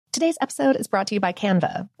Today's episode is brought to you by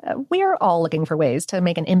Canva. We're all looking for ways to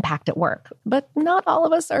make an impact at work, but not all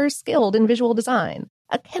of us are skilled in visual design.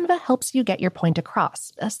 Canva helps you get your point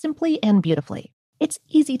across, simply and beautifully. It's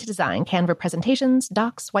easy to design Canva presentations,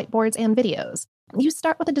 docs, whiteboards, and videos. You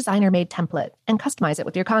start with a designer-made template and customize it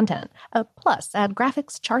with your content. Plus, add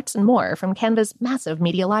graphics, charts, and more from Canva's massive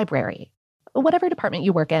media library. Whatever department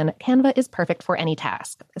you work in, Canva is perfect for any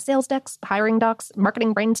task. Sales decks, hiring docs,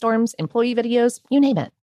 marketing brainstorms, employee videos, you name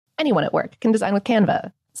it. Anyone at work can design with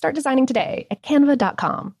Canva. Start designing today at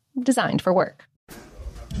canva.com. Designed for work.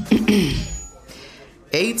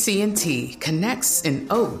 AT&T connects an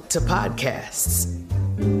ode to podcasts.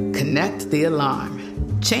 Connect the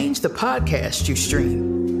alarm. Change the podcast you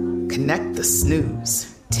stream. Connect the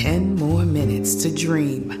snooze. 10 more minutes to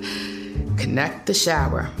dream. Connect the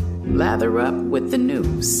shower. Lather up with the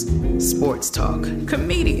news. Sports talk,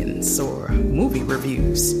 comedians, or movie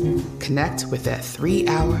reviews. Connect with that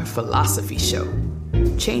 3-hour philosophy show.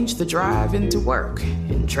 Change the drive into work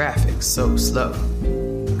in traffic so slow.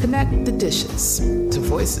 Connect the dishes to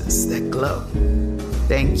voices that glow.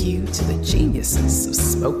 Thank you to the geniuses of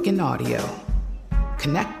spoken audio.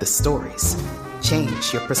 Connect the stories.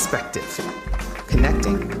 Change your perspective.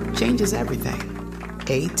 Connecting changes everything.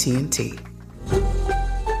 AT&T.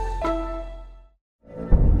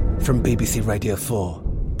 From BBC Radio 4,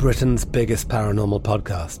 Britain's biggest paranormal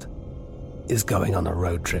podcast is going on a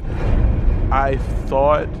road trip. I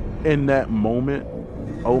thought in that moment,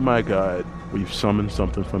 oh my God, we've summoned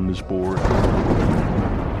something from this board.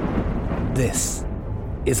 This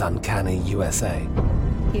is Uncanny USA.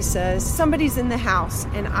 He says, somebody's in the house,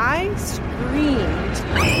 and I screamed.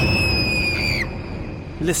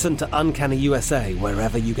 Listen to Uncanny USA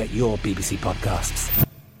wherever you get your BBC podcasts,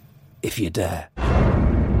 if you dare.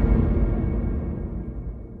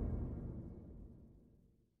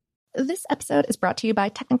 This episode is brought to you by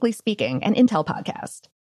Technically Speaking, an Intel podcast.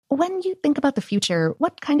 When you think about the future,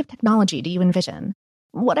 what kind of technology do you envision?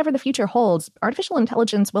 Whatever the future holds, artificial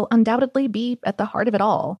intelligence will undoubtedly be at the heart of it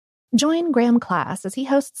all. Join Graham Class as he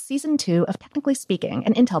hosts Season 2 of Technically Speaking,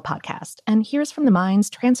 an Intel podcast, and hears from the minds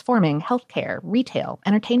transforming healthcare, retail,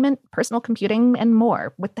 entertainment, personal computing, and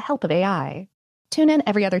more with the help of AI. Tune in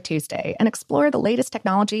every other Tuesday and explore the latest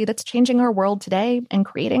technology that's changing our world today and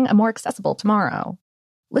creating a more accessible tomorrow.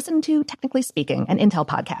 Listen to Technically Speaking, an Intel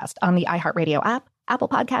podcast on the iHeartRadio app, Apple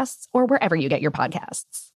Podcasts, or wherever you get your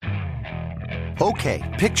podcasts.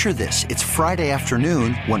 Okay, picture this. It's Friday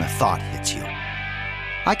afternoon when a thought hits you.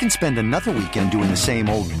 I can spend another weekend doing the same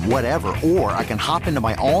old whatever, or I can hop into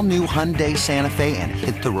my all-new Hyundai Santa Fe and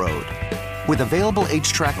hit the road. With available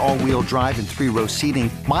H-Track all-wheel drive and 3-row seating,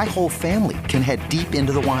 my whole family can head deep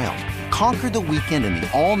into the wild. Conquer the weekend in the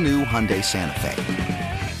all-new Hyundai Santa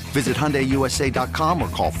Fe. Visit HyundaiUSA.com or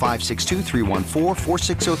call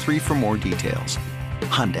 562-314-4603 for more details.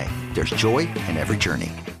 Hyundai, there's joy in every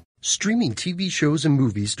journey. Streaming TV shows and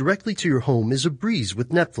movies directly to your home is a breeze with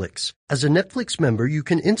Netflix. As a Netflix member, you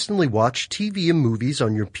can instantly watch TV and movies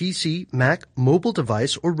on your PC, Mac, mobile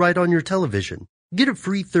device, or right on your television. Get a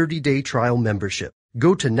free 30-day trial membership.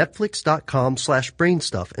 Go to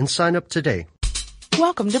netflix.com/brainstuff and sign up today.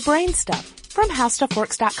 Welcome to Brainstuff from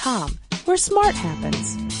HowStuffWorks.com, where smart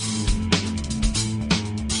happens.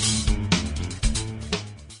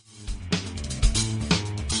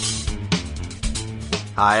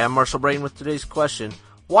 Hi, I'm Marshall Brain with today's question.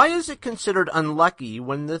 Why is it considered unlucky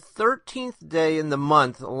when the 13th day in the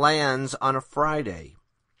month lands on a Friday?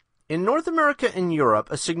 In North America and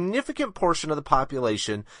Europe, a significant portion of the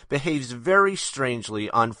population behaves very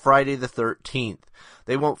strangely on Friday the 13th.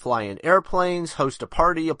 They won't fly in airplanes, host a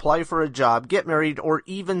party, apply for a job, get married, or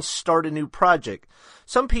even start a new project.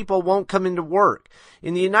 Some people won't come into work.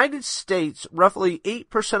 In the United States, roughly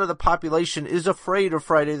 8% of the population is afraid of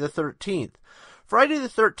Friday the 13th. Friday the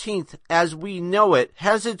 13th, as we know it,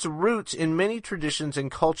 has its roots in many traditions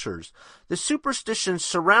and cultures. The superstition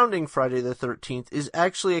surrounding Friday the 13th is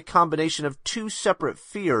actually a combination of two separate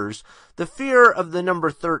fears, the fear of the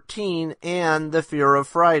number 13 and the fear of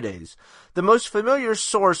Fridays. The most familiar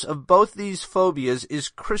source of both these phobias is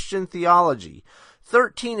Christian theology.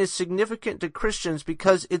 13 is significant to Christians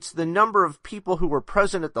because it's the number of people who were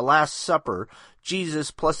present at the Last Supper,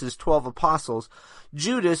 Jesus plus his 12 apostles.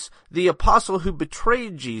 Judas, the apostle who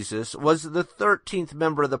betrayed Jesus, was the 13th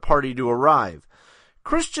member of the party to arrive.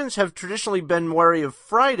 Christians have traditionally been wary of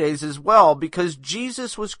Fridays as well because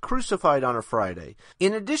Jesus was crucified on a Friday.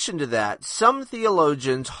 In addition to that, some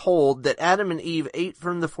theologians hold that Adam and Eve ate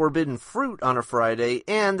from the forbidden fruit on a Friday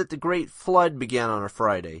and that the Great Flood began on a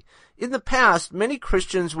Friday. In the past, many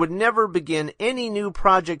Christians would never begin any new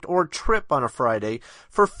project or trip on a Friday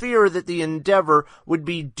for fear that the endeavor would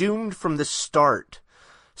be doomed from the start.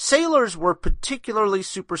 Sailors were particularly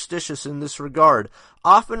superstitious in this regard,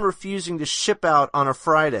 often refusing to ship out on a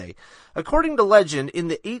Friday. According to legend, in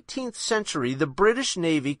the 18th century, the British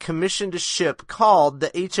Navy commissioned a ship called the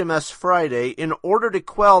HMS Friday in order to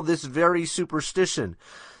quell this very superstition.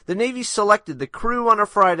 The Navy selected the crew on a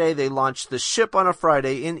Friday, they launched the ship on a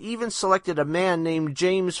Friday, and even selected a man named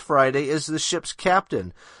James Friday as the ship's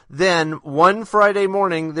captain. Then, one Friday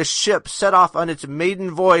morning, the ship set off on its maiden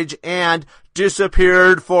voyage and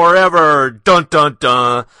disappeared forever. Dun dun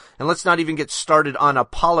dun. And let's not even get started on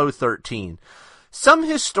Apollo 13. Some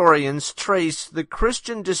historians trace the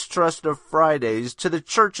Christian distrust of Fridays to the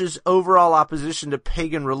Church's overall opposition to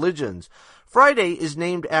pagan religions. Friday is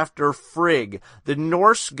named after Frigg, the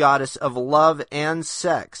Norse goddess of love and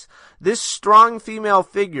sex. This strong female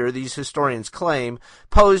figure, these historians claim,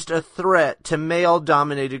 posed a threat to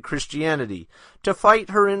male-dominated Christianity. To fight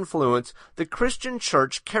her influence, the Christian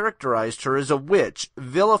Church characterized her as a witch,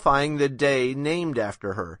 vilifying the day named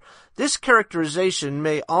after her. This characterization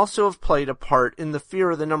may also have played a part in the fear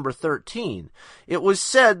of the number 13. It was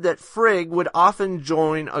said that Frigg would often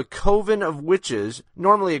join a coven of witches,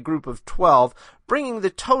 normally a group of 12, bringing the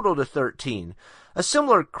total to 13. A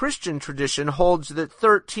similar Christian tradition holds that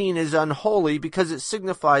 13 is unholy because it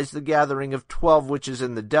signifies the gathering of 12 witches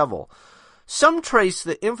and the devil. Some trace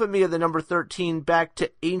the infamy of the number 13 back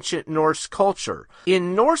to ancient Norse culture.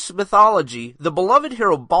 In Norse mythology, the beloved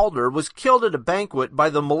hero Balder was killed at a banquet by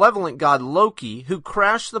the malevolent god Loki, who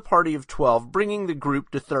crashed the party of 12, bringing the group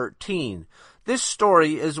to 13. This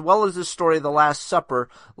story, as well as the story of the Last Supper,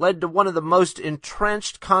 led to one of the most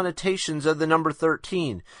entrenched connotations of the number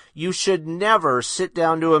 13. You should never sit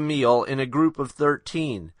down to a meal in a group of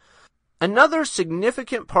 13. Another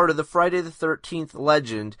significant part of the Friday the 13th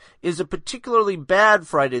legend is a particularly bad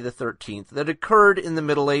Friday the 13th that occurred in the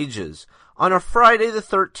Middle Ages. On a Friday the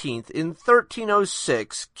 13th, in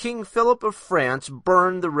 1306, King Philip of France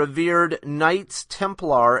burned the revered Knights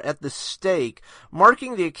Templar at the stake,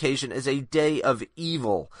 marking the occasion as a day of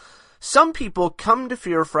evil. Some people come to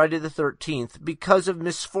fear Friday the 13th because of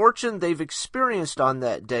misfortune they've experienced on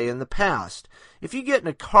that day in the past. If you get in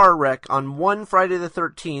a car wreck on one Friday the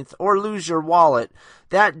 13th or lose your wallet,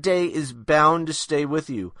 that day is bound to stay with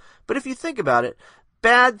you. But if you think about it,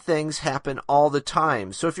 bad things happen all the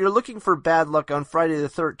time. So if you're looking for bad luck on Friday the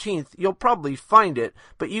 13th, you'll probably find it,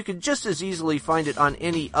 but you could just as easily find it on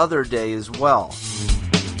any other day as well.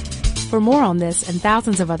 For more on this and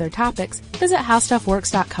thousands of other topics, visit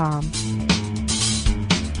HowStuffWorks.com.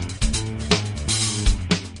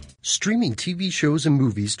 Streaming TV shows and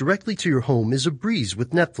movies directly to your home is a breeze with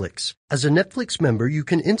Netflix. As a Netflix member, you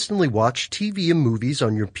can instantly watch TV and movies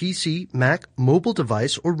on your PC, Mac, mobile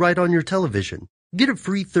device, or right on your television. Get a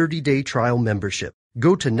free 30-day trial membership.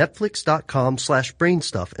 Go to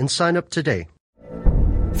netflix.com/brainstuff and sign up today.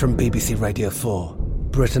 From BBC Radio 4,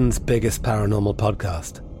 Britain's biggest paranormal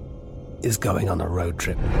podcast is going on a road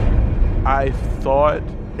trip. I thought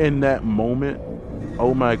in that moment,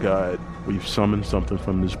 oh my God, we've summoned something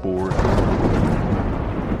from this board.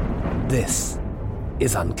 This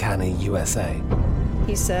is Uncanny USA.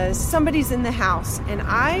 He says, somebody's in the house, and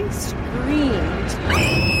I screamed.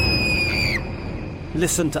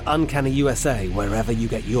 Listen to Uncanny USA wherever you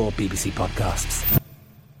get your BBC podcasts,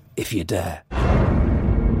 if you dare.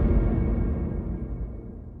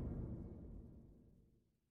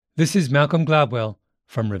 This is Malcolm Gladwell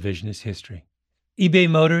from Revisionist History. eBay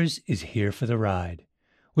Motors is here for the ride.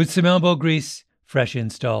 With some elbow grease, fresh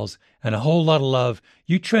installs, and a whole lot of love,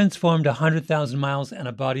 you transformed 100,000 miles and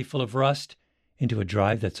a body full of rust into a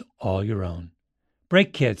drive that's all your own.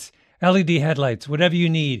 Brake kits, LED headlights, whatever you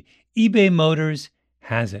need, eBay Motors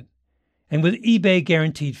has it. And with eBay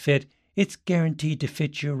Guaranteed Fit, it's guaranteed to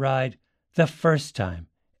fit your ride the first time,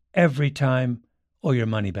 every time, or your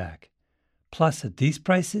money back. Plus, at these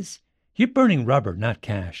prices, you're burning rubber, not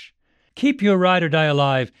cash. Keep your ride or die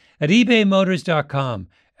alive at ebaymotors.com.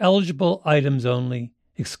 Eligible items only.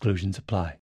 Exclusions apply.